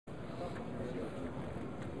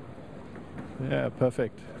Yeah,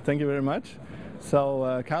 perfect. Thank you very much.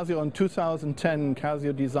 So Casio in 2010,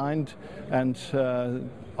 Casio designed and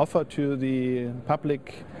offered to the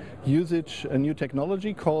public usage a new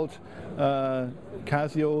technology called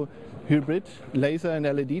Casio hybrid laser and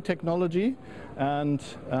LED technology, and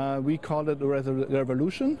we called it a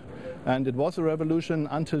revolution, and it was a revolution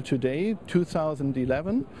until today,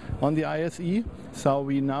 2011, on the ISE. So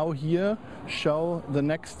we now here show the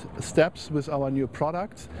next steps with our new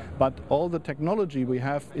products, but all the technology we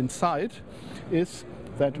have inside is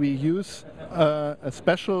that we use a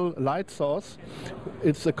special light source.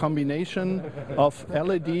 It's a combination of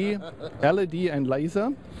LED and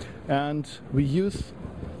laser, and we use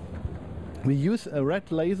a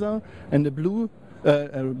red laser and a blue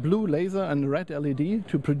laser and a red LED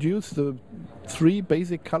to produce the three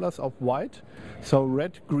basic colors of white, so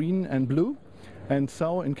red, green and blue. And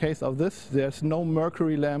so in case of this, there's no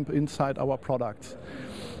mercury lamp inside our products.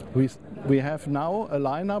 We have now a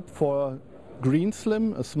lineup for Green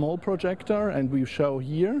Slim, a small projector, and we show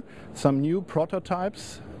here some new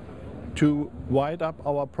prototypes to widen up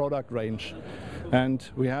our product range. And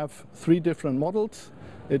we have three different models.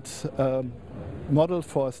 It's a model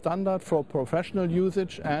for standard, for professional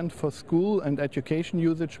usage, and for school and education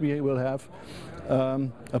usage we will have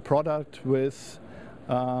a product with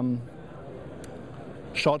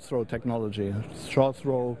short throw technology, short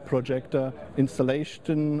throw projector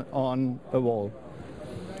installation on a wall.